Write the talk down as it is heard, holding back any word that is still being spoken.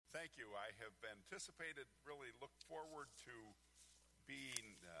Thank you. I have anticipated, really looked forward to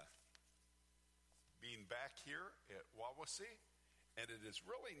being back here at Wawasee, and it is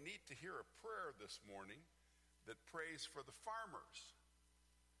really neat to hear a prayer this morning that prays for the farmers.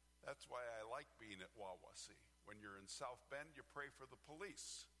 That's why I like being at Wawasee. When you're in South Bend, you pray for the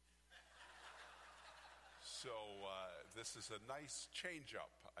police. So this is a nice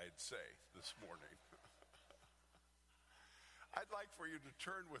change-up, I'd say, this morning. I'd like for you to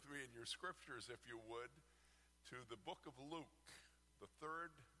turn with me in your scriptures, if you would, to the book of Luke, the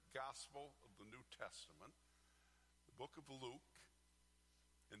third gospel of the New Testament, the book of Luke.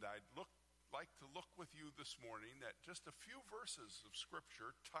 And I'd like to look with you this morning at just a few verses of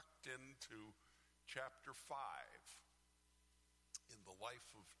scripture tucked into chapter 5 in the life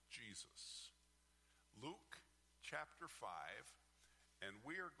of Jesus. Luke chapter 5. And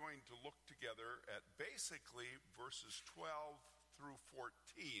we are going to look together at basically verses 12 through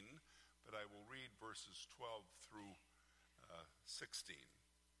 14, but I will read verses 12 through 16.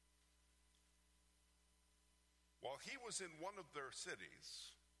 While he was in one of their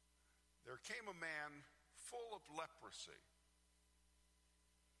cities, there came a man full of leprosy.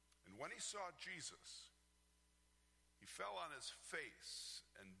 And when he saw Jesus, he fell on his face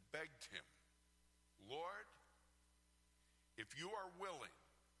and begged him, "Lord, if you are willing,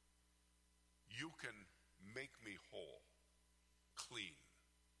 you can make me whole, clean."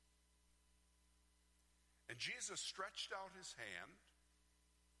 And Jesus stretched out his hand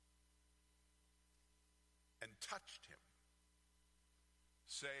and touched him,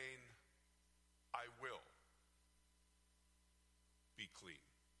 saying, "I will be clean."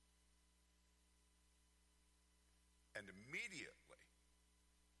 And immediately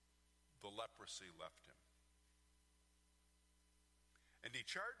the leprosy left him. And he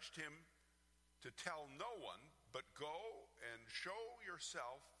charged him to tell no one, but go and show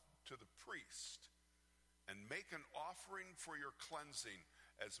yourself to the priest and make an offering for your cleansing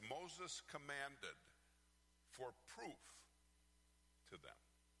as Moses commanded, for proof to them.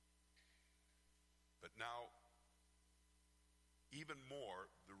 But now, even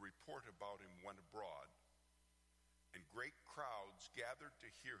more, the report about him went abroad, and great crowds gathered to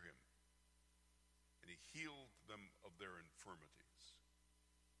hear him, and he healed them of their infirmities.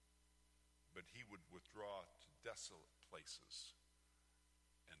 But he would withdraw to desolate places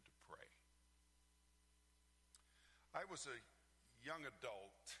and to pray. I was a young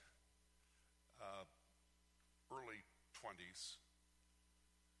adult, early 20s,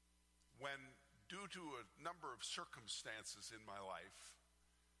 when, due to a number of circumstances in my life,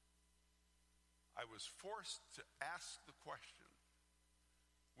 I was forced to ask the question,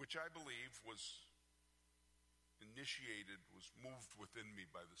 which I believe was moved within me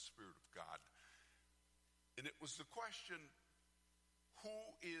by the Spirit of God. And it was the question, who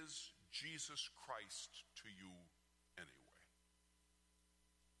is Jesus Christ to you anyway?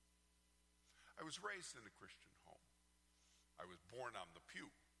 I was raised in a Christian home. I was born on the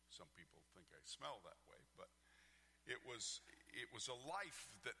pew. Some people think I smell that way, but it was a life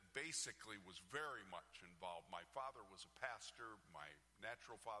that basically was very much involved. My father was a pastor. My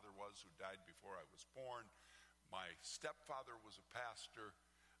natural father was, who died before I was born. My stepfather was a pastor.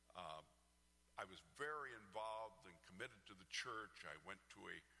 I was very involved and committed to the church. I went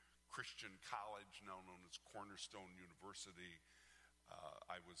to a Christian college now known as Cornerstone University.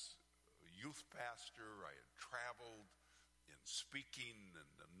 I was a youth pastor. I had traveled in speaking in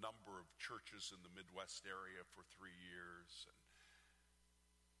a number of churches in the Midwest area for 3 years.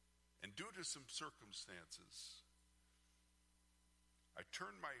 And due to some circumstances, I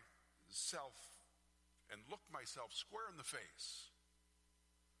turned myself and looked myself square in the face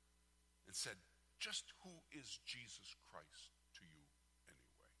and said, just who is Jesus Christ to you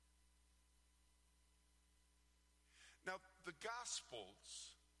anyway? Now, the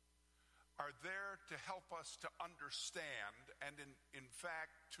Gospels are there to help us to understand and in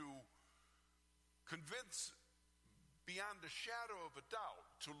fact to convince beyond a shadow of a doubt,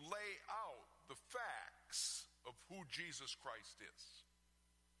 to lay out the facts of who Jesus Christ is.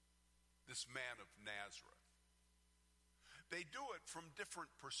 This man of Nazareth. They do it from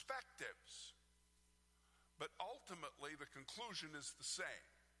different perspectives, but ultimately the conclusion is the same.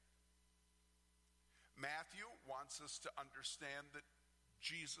 Matthew wants us to understand that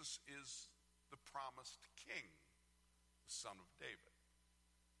Jesus is the promised king, the son of David.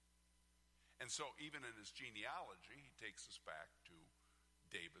 And so even in his genealogy, he takes us back to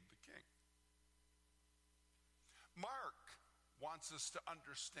David the king. Mark wants us to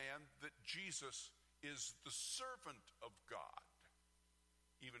understand that Jesus is the servant of God,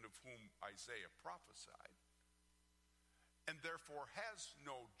 even of whom Isaiah prophesied, and therefore has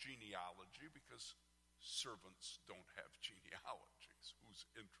no genealogy genealogy because servants don't have genealogies. Who's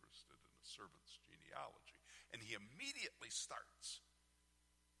interested in a servant's genealogy? And he immediately starts,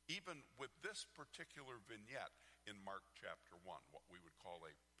 even with this particular vignette in Mark chapter 1, what we would call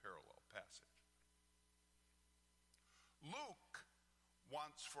a parallel passage. Luke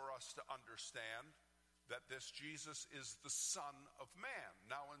wants for us to understand that this Jesus is the Son of Man.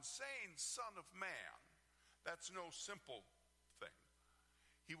 Now, in saying Son of Man, that's no simple thing.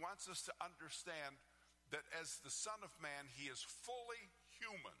 He wants us to understand that as the Son of Man, he is fully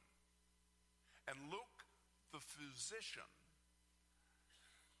human. And Luke, the physician,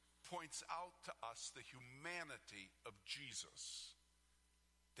 points out to us the humanity of Jesus,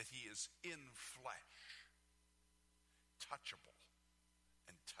 that he is in flesh, touchable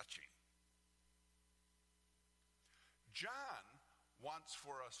and touching. John wants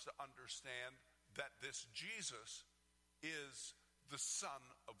for us to understand that this Jesus is the Son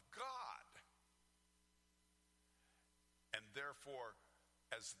of God. And therefore,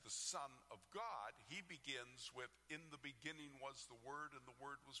 as the Son of God, he begins with, in the beginning was the Word, and the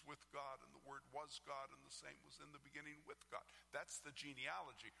Word was with God, and the Word was God, and the same was in the beginning with God. That's the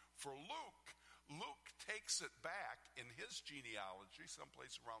genealogy. For Luke takes it back in his genealogy,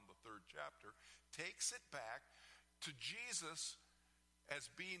 someplace around the 3rd chapter, takes it back to Jesus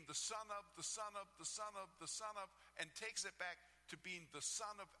as being the Son of, the Son of, the Son of, the Son of, and takes it back to being the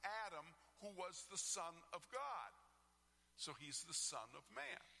son of Adam, who was the Son of God. So he's the Son of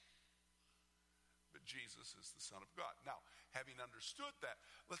Man. But Jesus is the Son of God. Now, having understood that,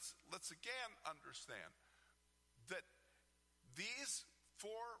 let's again understand that these 4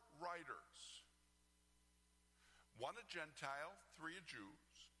 writers, one a Gentile, 3 a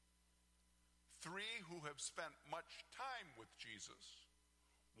Jews, 3 who have spent much time with Jesus,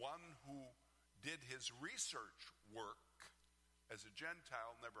 1 who did his research work as a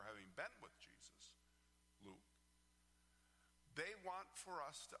Gentile, never having been with Jesus, Luke. They want for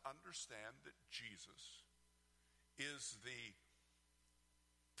us to understand that Jesus is the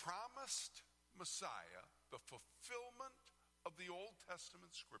promised Messiah, the fulfillment of the Old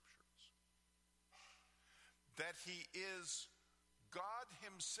Testament scriptures. That he is God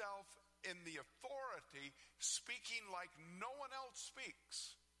himself in the authority, speaking like no one else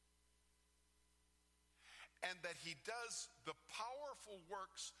speaks. And that he does the powerful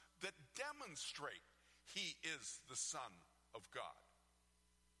works that demonstrate he is the Son of God.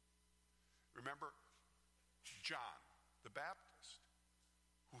 Remember John the Baptist,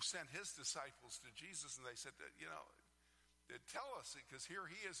 who sent his disciples to Jesus, and they said, tell us, because here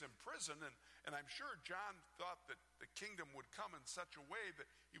he is in prison, and I'm sure John thought that the kingdom would come in such a way that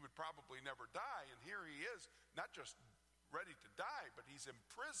he would probably never die, and here he is, not just ready to die, but he's in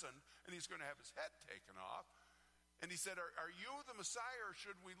prison, and he's going to have his head taken off. And he said, are you the Messiah, or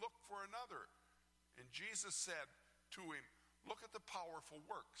should we look for another? And Jesus said to him, look at the powerful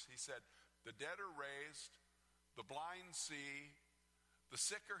works. He said, the dead are raised, the blind see, the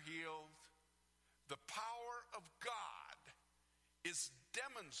sick are healed. The power of God is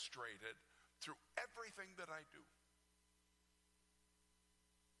demonstrated through everything that I do.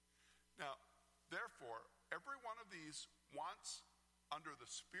 Now, therefore, every one of these wants, under the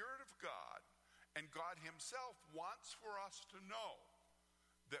Spirit of God, and God himself wants for us to know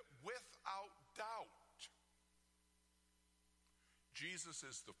that without doubt, Jesus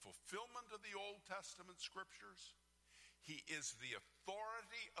is the fulfillment of the Old Testament scriptures. He is the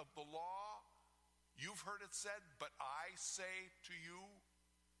authority of the law. You've heard it said, but I say to you,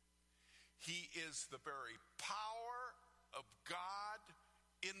 he is the very power of God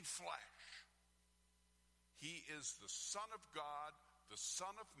in flesh. He is the Son of God, the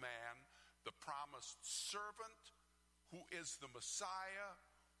Son of Man, the promised servant, who is the Messiah,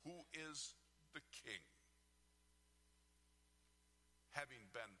 who is the King. Having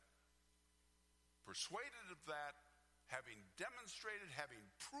been persuaded of that, having demonstrated, having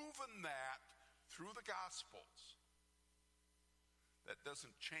proven that through the Gospels, that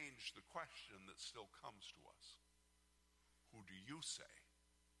doesn't change the question that still comes to us. Who do you say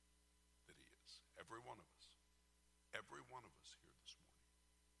that he is? Every one of us. Every one of us here this morning.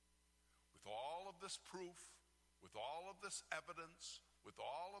 With all of this proof, with all of this evidence, with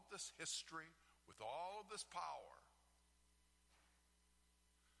all of this history, with all of this power,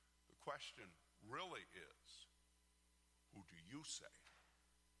 the question really is, who do you say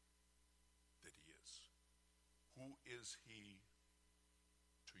that he is? Who is he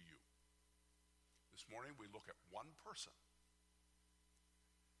to you? This morning we look at one person,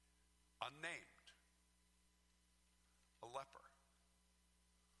 unnamed, a leper,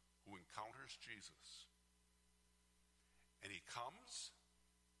 who encounters Jesus. And he comes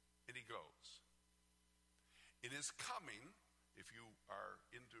is coming, if you are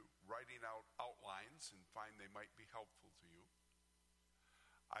into writing out outlines and find they might be helpful to you,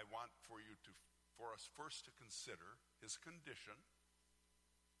 I want for us first to consider his condition.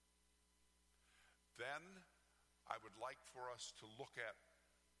 Then I would like for us to look at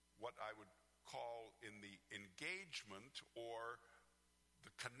what I would call in the engagement or the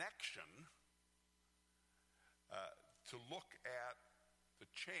connection, to look at the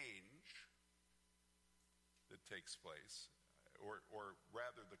change that takes place, or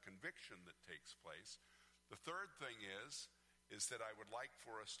rather the conviction that takes place. The third thing is that I would like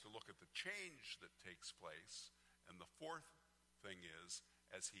for us to look at the change that takes place. And the fourth thing is,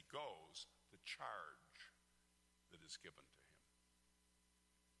 as he goes, the charge that is given to him.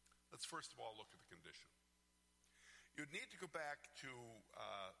 Let's first of all look at the condition. You'd need to go back to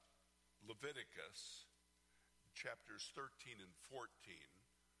Leviticus chapters 13 and 14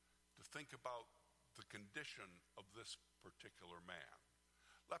 to think about the condition of this particular man.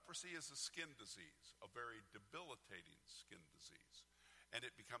 Leprosy is a skin disease, a very debilitating skin disease, and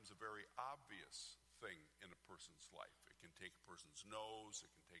it becomes a very obvious thing in a person's life. It can take a person's nose,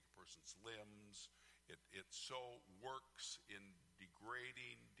 it can take a person's limbs. It so works in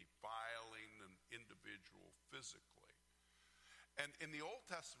degrading, defiling an individual physically. And in the Old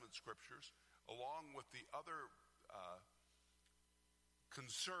Testament scriptures, along with the other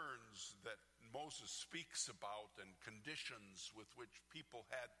concerns that Moses speaks about and conditions with which people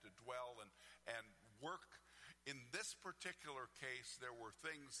had to dwell and work, in this particular case, there were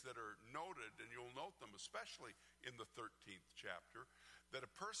things that are noted, and you'll note them especially in the 13th chapter, that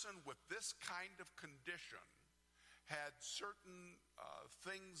a person with this kind of condition had certain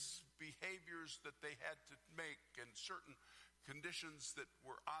things, behaviors that they had to make, and certain conditions that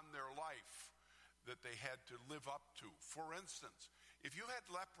were on their life that they had to live up to. For instance, if you had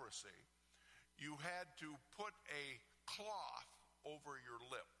leprosy, you had to put a cloth over your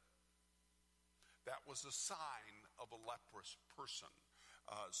lip. That was a sign of a leprous person,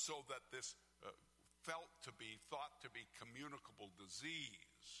 so that this thought to be communicable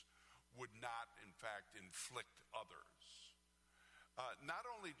disease would not, in fact, inflict others. Not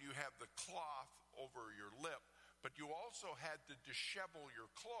only do you have the cloth over your lip, but you also had to dishevel your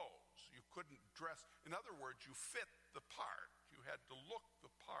clothes. You couldn't dress. In other words, you fit the part. You had to look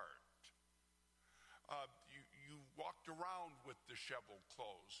the part. You walked around with disheveled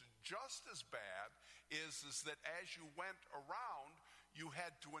clothes. Just as bad is that as you went around, you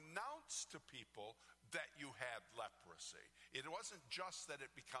had to announce to people that you had leprosy. It wasn't just that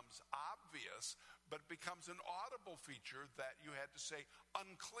it becomes obvious, but it becomes an audible feature that you had to say,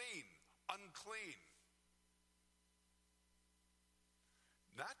 unclean, unclean.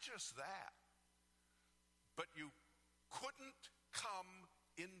 Not just that, but you couldn't come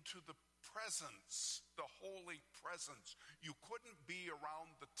into the presence, the holy presence. You couldn't be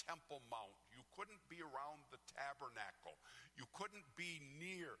around the Temple Mount. You couldn't be around the tabernacle. You couldn't be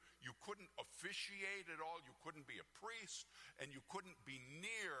near. You couldn't officiate at all. You couldn't be a priest, and you couldn't be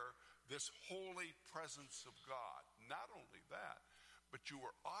near this holy presence of God. Not only that, but you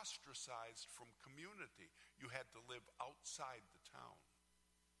were ostracized from community. You had to live outside the town,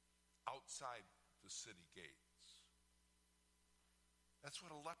 outside the city gates. That's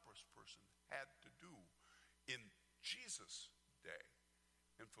what a leprous person had to do in Jesus' day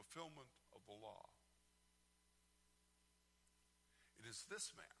in fulfillment of the law. It is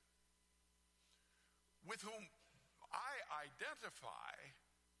this man with whom I identify,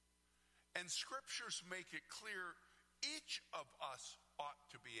 and scriptures make it clear each of us ought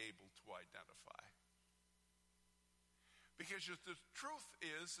to be able to identify. Because the truth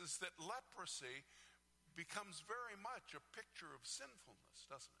is that leprosy becomes very much a picture of sinfulness,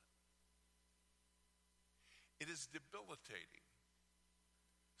 doesn't it? It is debilitating.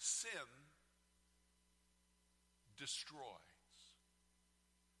 Sin destroys.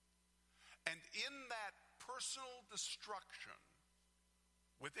 And in that personal destruction,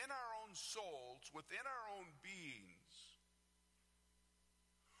 within our own souls, within our own beings,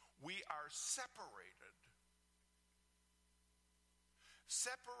 we are separated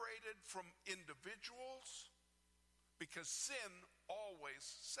from individuals, because sin always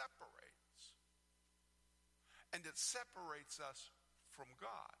separates. And it separates us from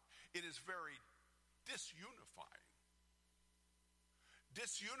God. It is very disunifying.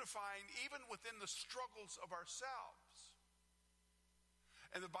 Disunifying even within the struggles of ourselves.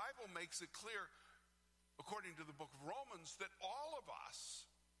 And the Bible makes it clear, according to the book of Romans, that all of us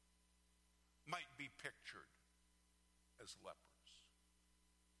might be pictured as lepers.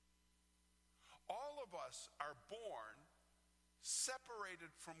 All of us are born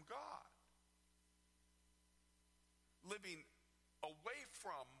separated from God. living away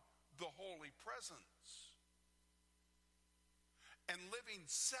from the holy presence and living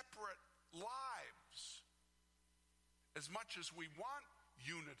separate lives. As much as we want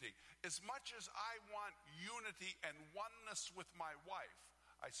unity, as much as I want unity and oneness with my wife,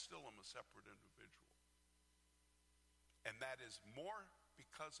 I still am a separate individual. And that is more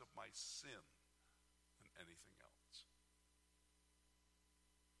because of my sin than anything else.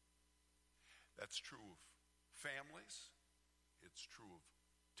 That's true of families. It's true of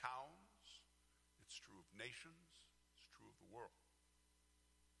towns. It's true of nations. It's true of the world.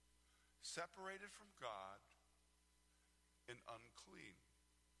 Separated from God and unclean.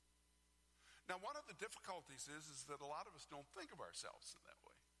 Now, one of the difficulties is that a lot of us don't think of ourselves in that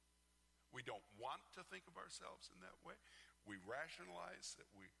way. We don't want to think of ourselves in that way. We rationalize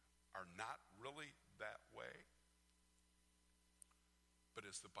that we are not really that way. But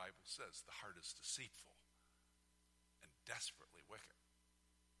as the Bible says, the heart is deceitful and desperately wicked.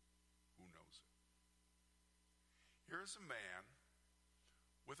 Who knows it? Here's a man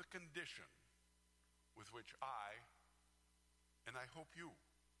with a condition with which I, and I hope you,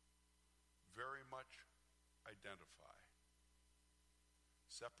 very much identify.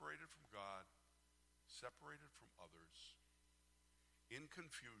 Separated from God, separated from others, in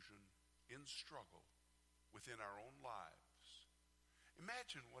confusion, in struggle, within our own lives.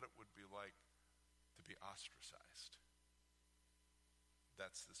 Imagine what it would be like to be ostracized.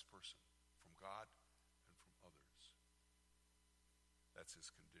 That's this person, from God and from others. That's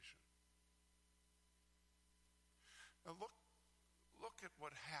his condition. Now look at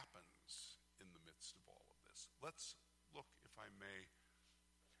what happens in the midst of all of this. Let's look, if I may,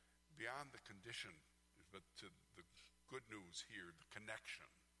 beyond the condition, but to the good news here, the connection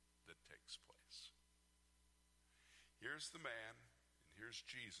that takes place. Here's the man, and here's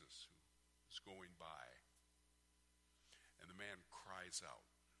Jesus who is going by. And the man cries out.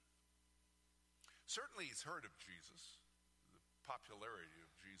 Certainly he's heard of Jesus. The popularity of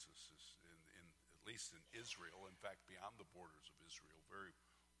Jesus is, in at least in Israel, in fact, beyond the borders of Israel, very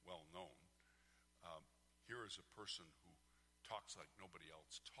well known. Here is a person who talks like nobody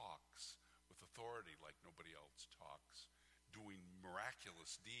else talks, with authority like nobody else talks, doing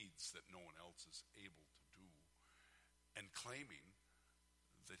miraculous deeds that no one else is able to do, and claiming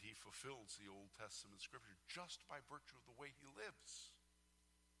that he fulfills the Old Testament scripture just by virtue of the way he lives.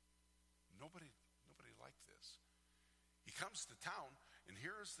 Nobody like this. He comes to town, and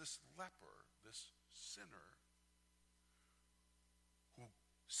here is this leper, this sinner, who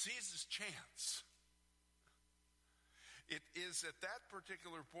sees his chance. It is at that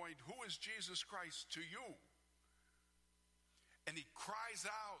particular point, who is Jesus Christ to you? And he cries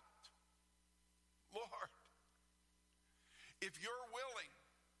out, Lord, if you're willing,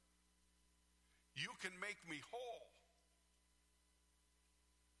 you can make me whole.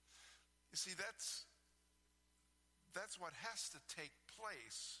 You see, that's what has to take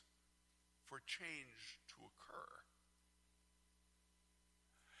place for change to occur.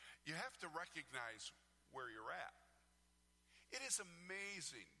 You have to recognize where you're at. It is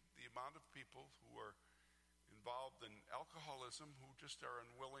amazing the amount of people who are involved in alcoholism who just are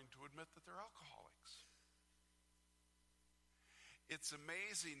unwilling to admit that they're alcoholics. It's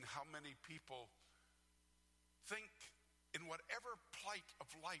amazing how many people think, in whatever plight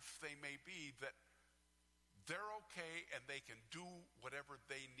of life they may be, that they're okay and they can do whatever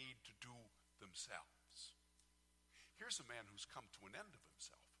they need to do themselves. Here's a man who's come to an end of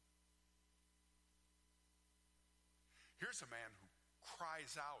himself. Here's a man who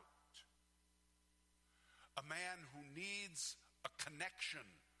cries out. A man who needs a connection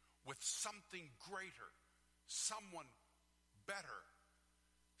with something greater, someone better,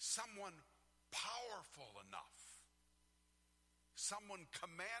 someone powerful enough, someone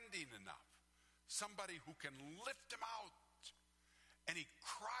commanding enough, somebody who can lift him out. And he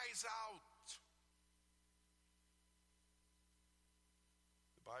cries out.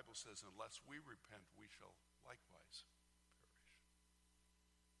 The Bible says, unless we repent, we shall likewise perish.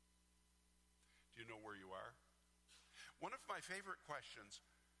 Do you know where you are? One of my favorite questions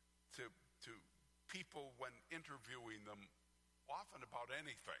to people when interviewing them, often about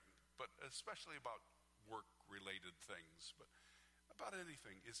anything, but especially about work-related things, but about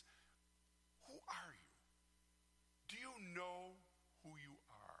anything, is, who are you? Do you know who you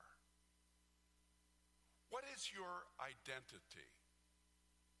are? What is your identity?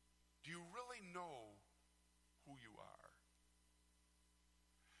 Do you really know who you are?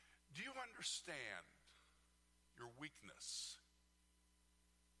 Do you understand your weakness?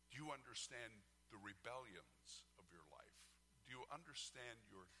 Do you understand the rebellions of your life? Do you understand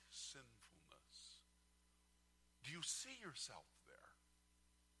your sinfulness? Do Do you see yourself there?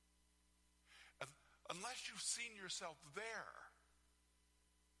 Unless you've seen yourself there,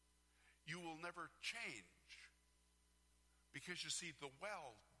 you will never change. Because you see, the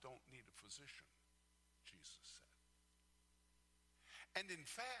well don't need a physician, Jesus said. And in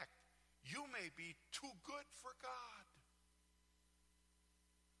fact, you may be too good for God.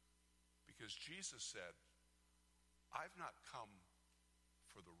 Because Jesus said, I've not come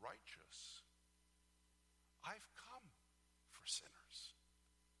for the righteous. I've come for sinners.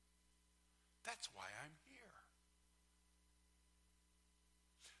 That's why I'm here.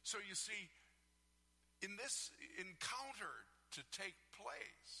 So you see, in this encounter to take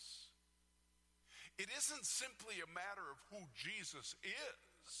place, it isn't simply a matter of who Jesus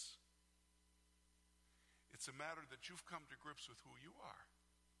is. It's a matter that you've come to grips with who you are.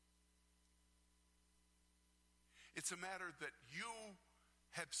 It's a matter that you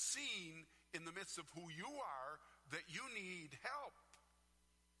have seen in the midst of who you are that you need help.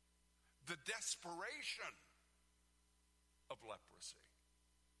 The desperation of leprosy.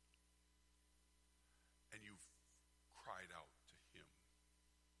 And you've cried out to him.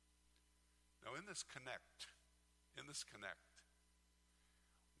 Now in this connect,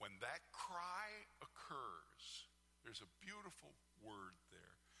 when that cry occurs, there's a beautiful word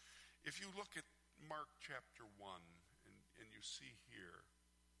there. If you look at Mark chapter 1 and you see here,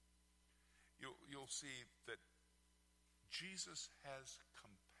 you'll see that Jesus has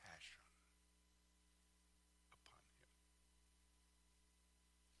compassion upon him.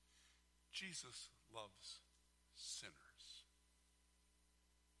 Jesus loves sinners.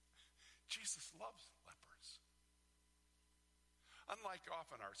 Jesus loves lepers. Unlike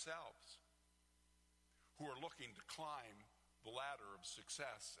often ourselves, who are looking to climb the ladder of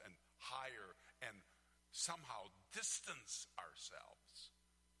success and higher and somehow distance ourselves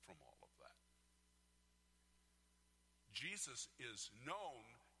from all of that. Jesus is known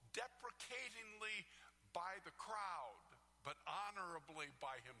deprecatingly by the crowd, but honorably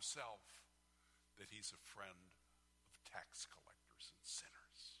by himself, that he's a friend of tax collectors and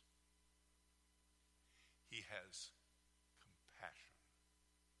sinners. He has compassion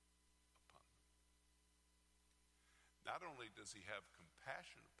upon them. Not only does he have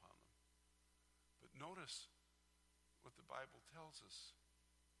compassion upon them, but notice what the Bible tells us.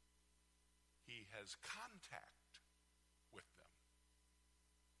 He has contact with them.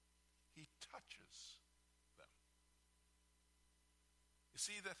 He touches them. You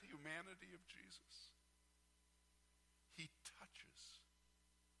see that humanity of Jesus? He touches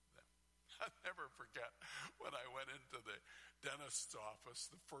them. I'll never forget when I went into the dentist's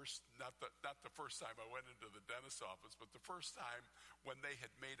office, not the first time I went into the dentist's office, but the first time when they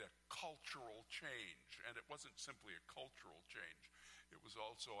had made a cultural change. And it wasn't simply a cultural change. It was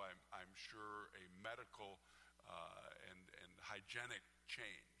also, I'm sure, a medical and hygienic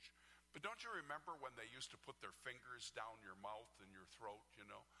change. But don't you remember when they used to put their fingers down your mouth and your throat, you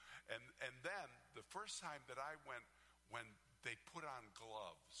know? And then the first time that I went, when they put on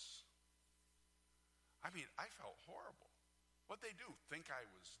gloves, I mean, I felt horrible. What'd they do? Think I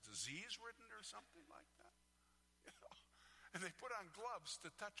was disease-ridden or something like that? You know? And they put on gloves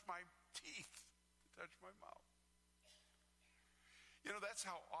to touch my teeth, to touch my mouth. You know, that's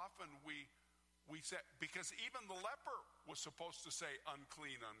how often we say, because even the leper was supposed to say,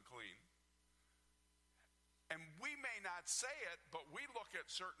 unclean, unclean. And we may not say it, but we look at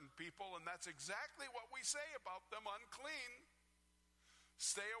certain people, and that's exactly what we say about them, unclean.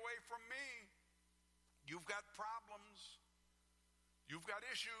 Stay away from me. You've got problems. You've got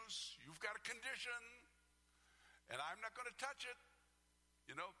issues. You've got a condition. And I'm not going to touch it.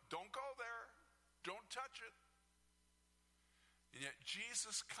 You know, don't go there. Don't touch it. And yet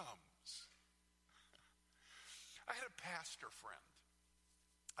Jesus comes. I had a pastor friend.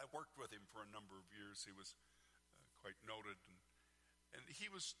 I worked with him for a number of years. He was quite noted. And he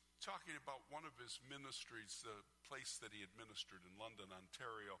was talking about one of his ministries, the place that he had ministered in London,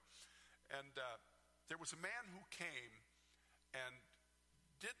 Ontario. And there was a man who came and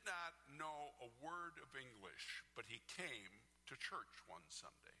did not know a word of English, but he came to church one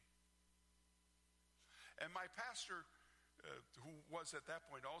Sunday. And my pastor, who was at that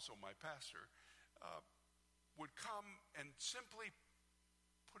point also my pastor, would come and simply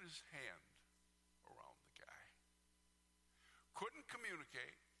put his hand around the guy. Couldn't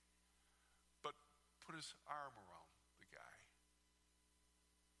communicate, but put his arm around the guy.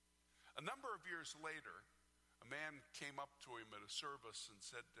 A number of years later, a man came up to him at a service and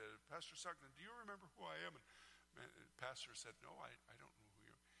said, Pastor Sugden, do you remember who I am? And the pastor said, no, I don't know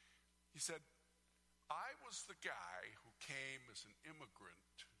who you are. He said, I was the guy who came as an immigrant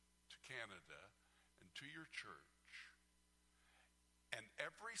to Canada and to your church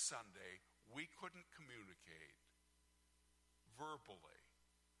Sunday, we couldn't communicate verbally,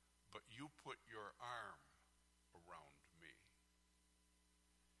 but you put your arm around me.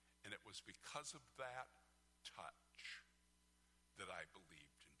 And it was because of that touch that I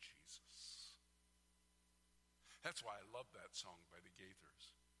believed in Jesus. That's why I love that song by the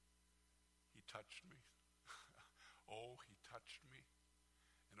Gaithers. He touched me. Oh, he touched me.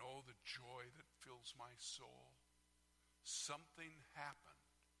 And oh, the joy that fills my soul. Something happened,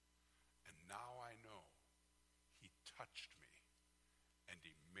 and now I know he touched me, and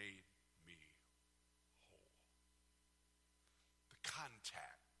he made me whole. The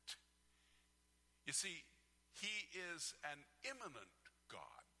contact. You see, he is an immanent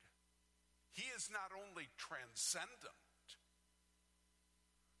God. He is not only transcendent,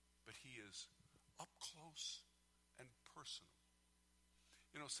 but he is up close and personal.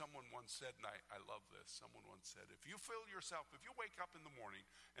 You know, someone once said, and I love this, someone once said, if you wake up in the morning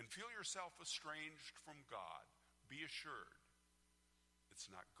and feel yourself estranged from God, be assured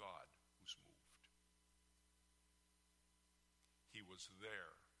it's not God who's moved. He was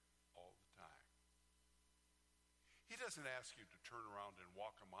there all the time. He doesn't ask you to turn around and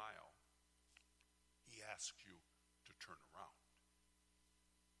walk a mile. He asks you to turn around.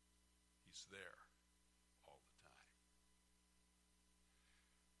 He's there all the time.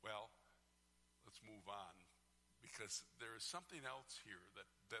 Well, let's move on, because there is something else here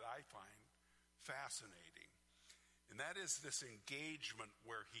that I find fascinating, and that is this engagement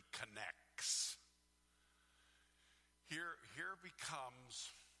where he connects. Here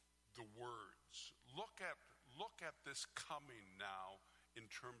becomes the words. Look at this coming now in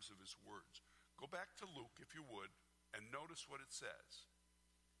terms of his words. Go back to Luke, if you would, and notice what it says.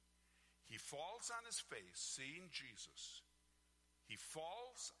 He falls on his face, seeing Jesus. He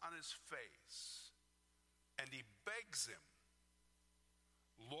falls on his face, and he begs him,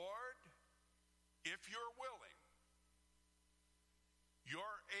 Lord, if you're willing,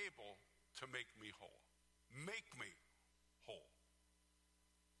 you're able to make me whole. Make me whole.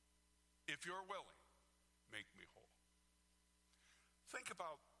 If you're willing, make me whole. Think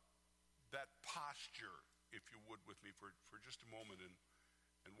about that posture, if you would, with me for just a moment,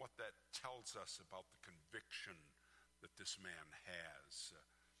 and what that tells us about the conviction that this man has.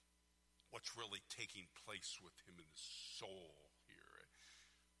 What's really taking place with him in his soul here.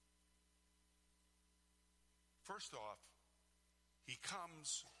 First off, he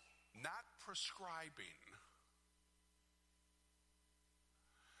comes not prescribing,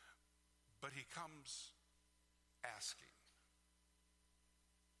 but he comes asking.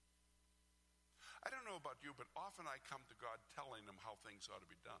 I don't know about you, but often I come to God telling him how things ought to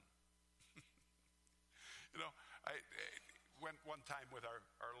be done. You know, I went one time with our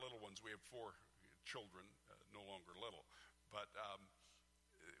little ones. We have 4 children, no longer little, but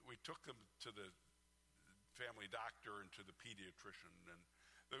we took them to the family doctor and to the pediatrician, and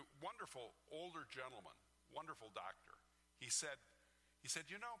the wonderful older gentleman, wonderful doctor, he said,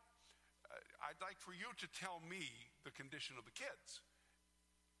 you know, I'd like for you to tell me the condition of the kids.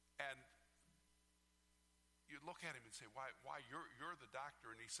 And you look at him and say, why you're the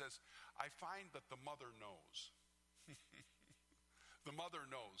doctor? And he says, I find that the mother knows. The mother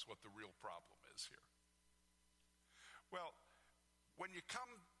knows what the real problem is here. Well, when you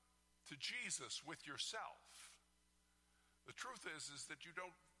come to Jesus with yourself, the truth is that you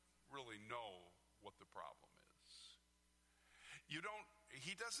don't really know what the problem is.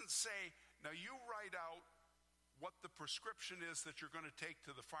 He doesn't say, now you write out what the prescription is that you're going to take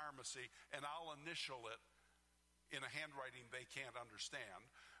to the pharmacy, and I'll initial it in a handwriting they can't understand,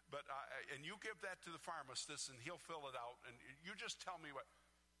 and you give that to the pharmacist and he'll fill it out, and you just tell me what.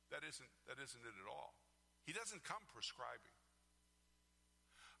 That isn't it at all. He doesn't come prescribing.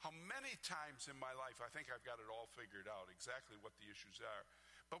 How many times in my life I think I've got it all figured out exactly what the issues are,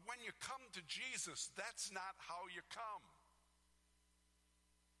 but when you come to Jesus, that's not how you come.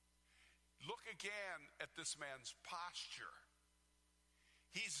 Look again at this man's posture.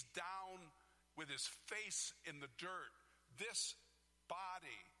 He's down with his face in the dirt. This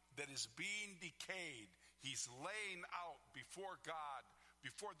body that is being decayed, he's laying out before God,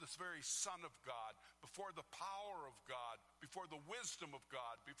 before this very Son of God, before the power of God, before the wisdom of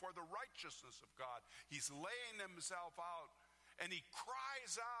God, before the righteousness of God. He's laying himself out, and he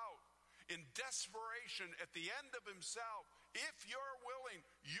cries out in desperation at the end of himself, if you're willing,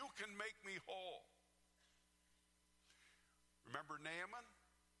 you can make me whole. Remember Naaman?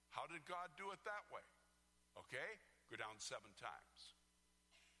 How did God do it that way? Okay, go down 7 times.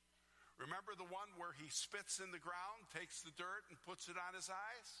 Remember the one where he spits in the ground, takes the dirt, and puts it on his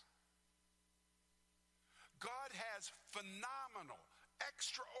eyes? God has phenomenal,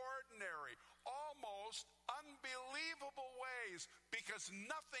 extraordinary, almost unbelievable ways, because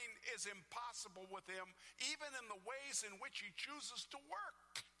nothing is impossible with him, even in the ways in which he chooses to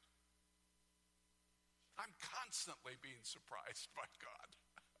work. I'm constantly being surprised by God.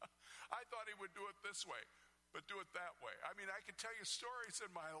 I thought he would do it this way, but do it that way. I mean, I could tell you stories in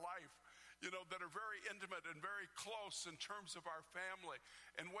my life, that are very intimate and very close in terms of our family,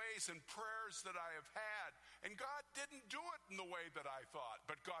 and ways and prayers that I have had. And God didn't do it in the way that I thought,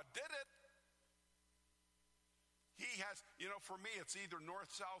 but God did it. He has, for me, it's either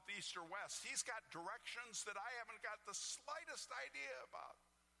north, south, east, or west. He's got directions that I haven't got the slightest idea about.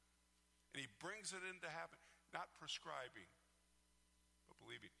 And he brings it into happen, not prescribing, but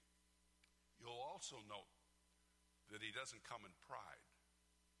believing. You'll also note that he doesn't come in pride,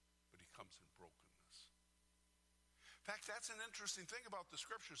 but he comes in brokenness. In fact, that's an interesting thing about the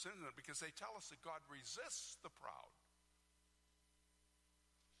scriptures, isn't it? Because they tell us that God resists the proud,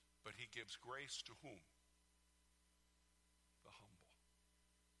 but he gives grace to whom? The humble.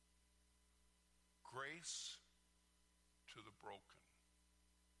 Grace to the broken.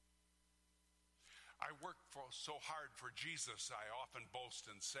 I worked so hard for Jesus, I often boast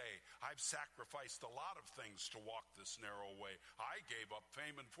and say, I've sacrificed a lot of things to walk this narrow way. I gave up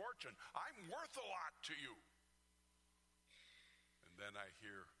fame and fortune. I'm worth a lot to you. And then I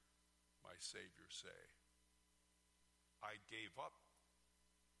hear my Savior say, I gave up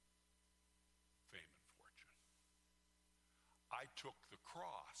fame and fortune. I took the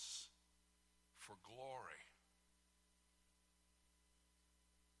cross for glory.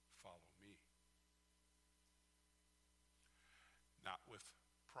 Follow me. Not with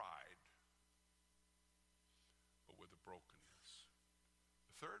pride, but with a brokenness.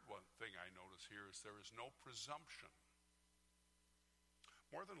 The third thing I notice here is there is no presumption.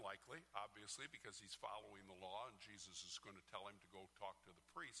 More than likely, obviously, because he's following the law and Jesus is going to tell him to go talk to the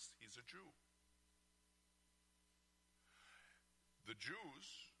priests, he's a Jew. The Jews,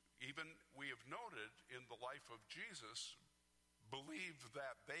 even we have noted in the life of Jesus, believed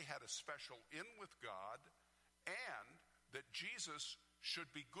that they had a special in with God and that Jesus should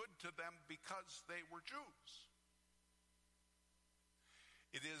be good to them because they were Jews.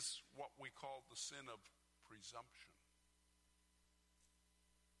 It is what we call the sin of presumption.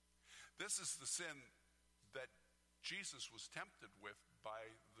 This is the sin that Jesus was tempted with by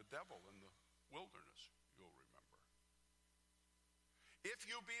the devil in the wilderness, you'll remember. If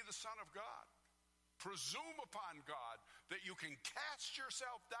you be the Son of God, presume upon God that you can cast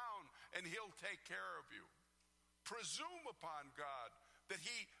yourself down and he'll take care of you. Presume upon God that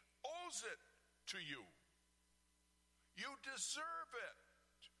he owes it to you. You deserve it.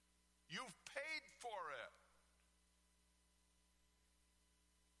 You've paid for it.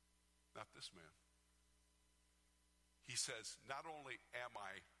 Not this man. He says, not only am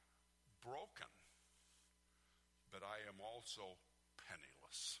I broken, but I am also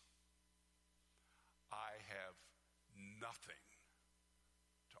penniless. I have nothing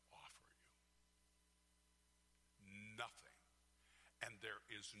to offer you. Nothing. And there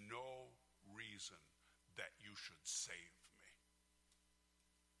is no reason that you should save me.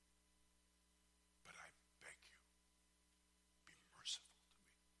 But I beg you, be merciful to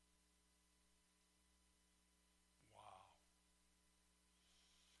me. Wow.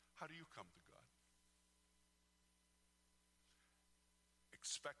 How do you come to God?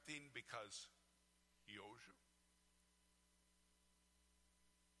 Expecting because he owes you?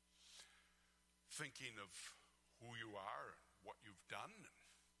 Thinking of who you are and what you've done, and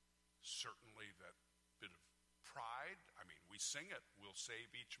certainly that bit of pride. I mean, we sing it. We'll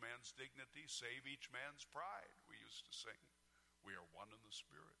save each man's dignity, save each man's pride. We used to sing. We are one in the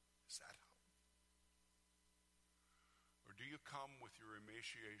Spirit. Is that how? Or do you come with your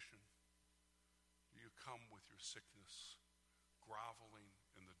emaciation? Do you come with your sickness, groveling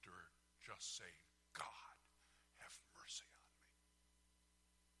in the dirt, just saying, God, have mercy on me?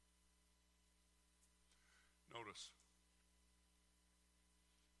 Notice,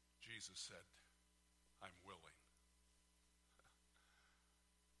 Jesus said, I'm willing.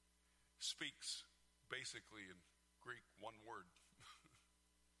 Speaks basically in Greek one word.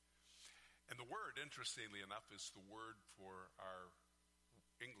 And the word, interestingly enough, is the word for our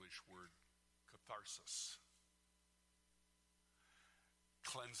English word, catharsis.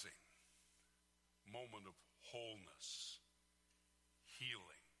 Cleansing, moment of wholeness,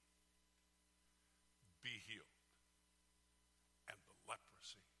 healing. Be healed. And the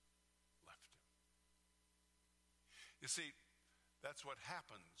leprosy left him. You see, that's what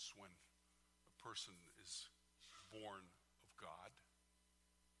happens when a person is born of God,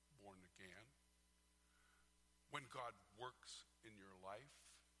 born again. When God works in your life,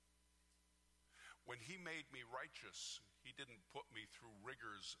 when he made me righteous, he didn't put me through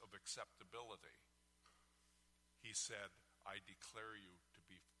rigors of acceptability. He said, I declare you to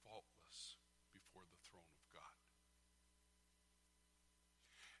be faultless before the throne of God.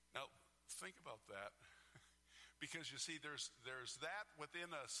 Now, think about that. Because you see, there's that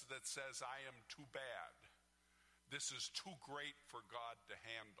within us that says, I am too bad. This is too great for God to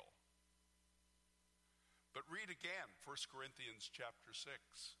handle. But read again, 1 Corinthians chapter 6.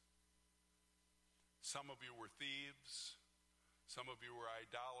 Some of you were thieves. Some of you were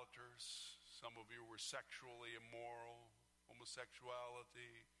idolaters. Some of you were sexually immoral,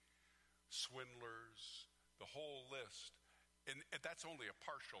 homosexuality, swindlers, the whole list. And that's only a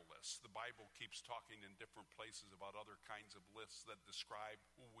partial list. The Bible keeps talking in different places about other kinds of lists that describe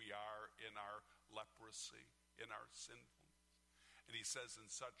who we are in our leprosy, in our sinfulness. And he says,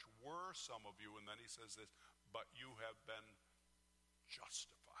 and such were some of you, and then he says this, but you have been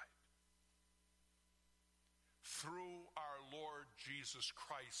justified through our Lord Jesus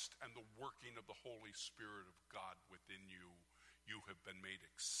Christ and the working of the Holy Spirit of God within you. You have been made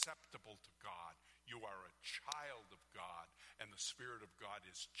acceptable to God. You are a child of God, and the Spirit of God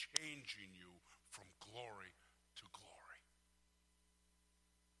is changing you from glory to glory.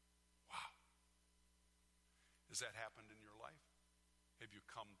 Wow. Has that happened in your life? Have you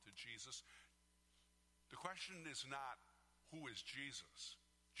come to Jesus? The question is not, who is Jesus?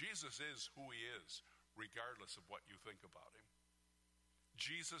 Jesus is who he is, regardless of what you think about him.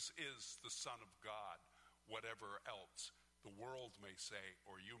 Jesus is the Son of God, whatever else the world may say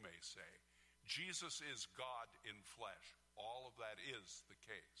or you may say. Jesus is God in flesh. All of that is the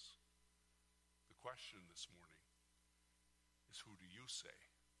case. The question this morning is, who do you say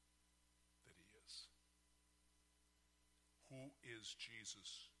that he is? Who is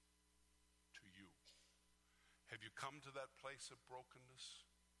Jesus to you? Have you come to that place of brokenness?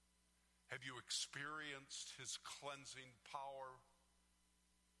 Have you experienced his cleansing power?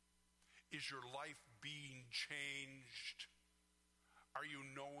 Is your life being changed? Are you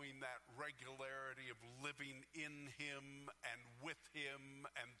knowing that regularity of living in him and with him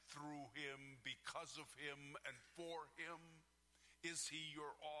and through him, because of him and for him? Is he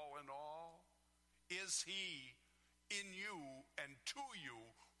your all in all? Is he in you and to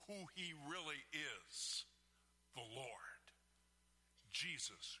you who he really is? The Lord.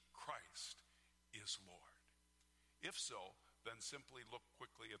 Jesus Christ is Lord. If so, then simply look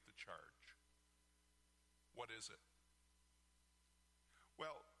quickly at the charge. What is it?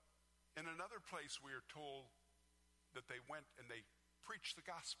 Well, in another place we are told that they went and they preached the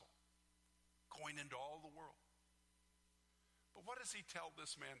gospel, going into all the world. But what does he tell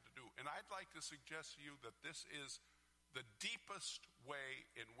this man to do? And I'd like to suggest to you that this is the deepest way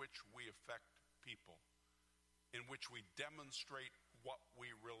in which we affect people, in which we demonstrate what we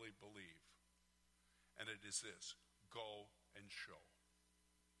really believe. And it is this: go and show.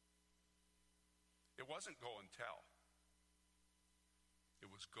 It wasn't go and tell. It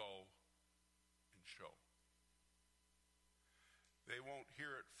was go and show. They won't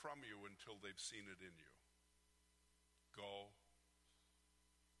hear it from you until they've seen it in you. Go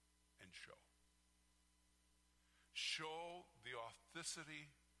and show. Show the authenticity,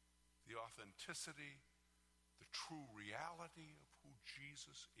 the true reality of who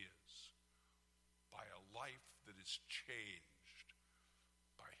Jesus is by a life that is changed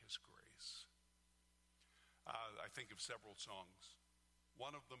by his grace. I think of several songs.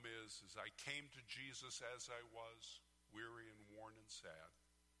 One of them is I came to Jesus as I was, weary and worn and sad.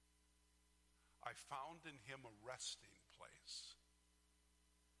 I found in him a resting place,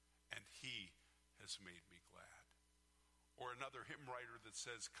 and he has made me glad. Or another hymn writer that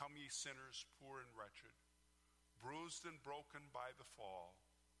says, come ye sinners, poor and wretched, bruised and broken by the fall.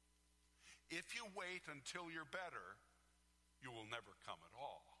 If you wait until you're better, you will never come at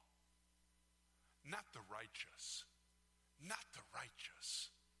all. Not the righteous. Not the righteous.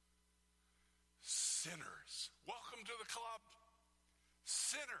 Sinners. Welcome to the club.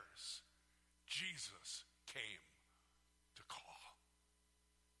 Sinners. Jesus came to call.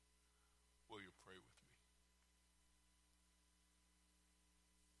 Will you pray with me?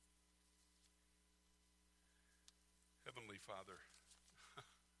 Heavenly Father,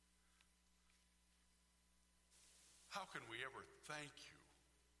 how can we ever thank you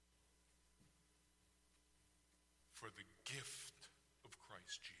for the gift of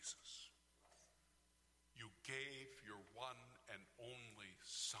Christ Jesus? You gave your one and only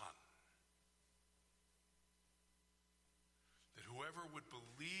Son, that whoever would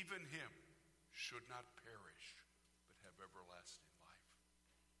believe in him should not perish, but have everlasting life.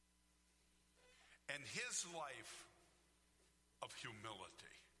 And his life of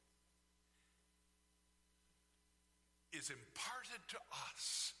humility, is imparted to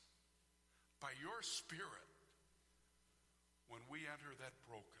us by your Spirit when we enter that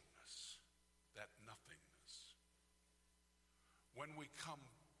brokenness, that nothingness. When we come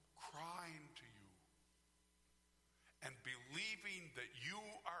crying to you and believing that you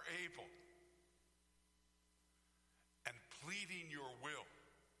are able and pleading your will,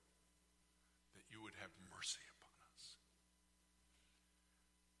 that you would have mercy upon us.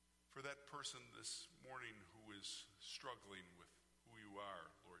 For that person this morning who is struggling with who you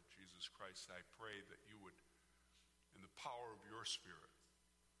are, Lord Jesus Christ, I pray that you would, in the power of your Spirit,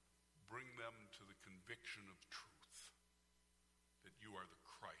 bring them to the conviction of truth that you are the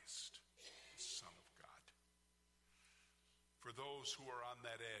Christ, the Son of God. For those who are on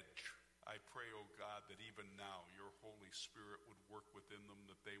that edge, I pray, O God, that even now your Holy Spirit would work within them,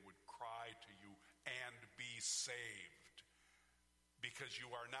 that they would cry to you and be saved, because you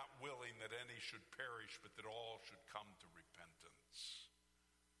are not willing that any should perish, but that all should come to repentance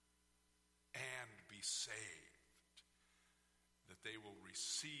and be saved, that they will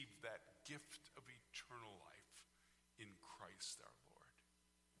receive that gift of eternal life in Christ our Lord.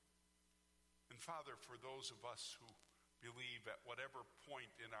 And Father, for those of us who believe at whatever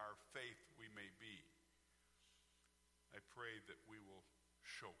point in our faith we may be, I pray that we will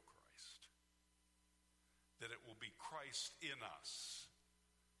show Christ, that it will be Christ in us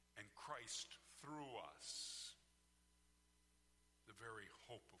and Christ through us, the very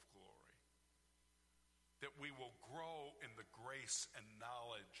hope of glory, that we will grow in the grace and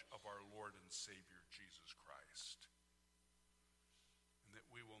knowledge of our Lord and Savior Jesus Christ, and that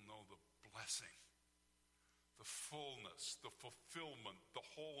we will know the blessing, the fullness, the fulfillment, the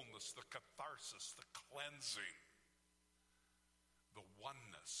wholeness, the catharsis, the cleansing, the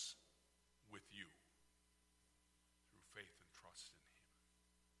oneness with you through faith and trust in him.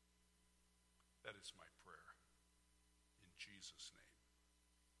 That is my prayer. In Jesus' name,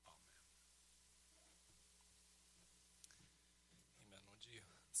 amen. Amen. Would you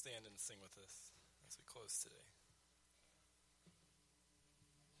stand and sing with us as we close today?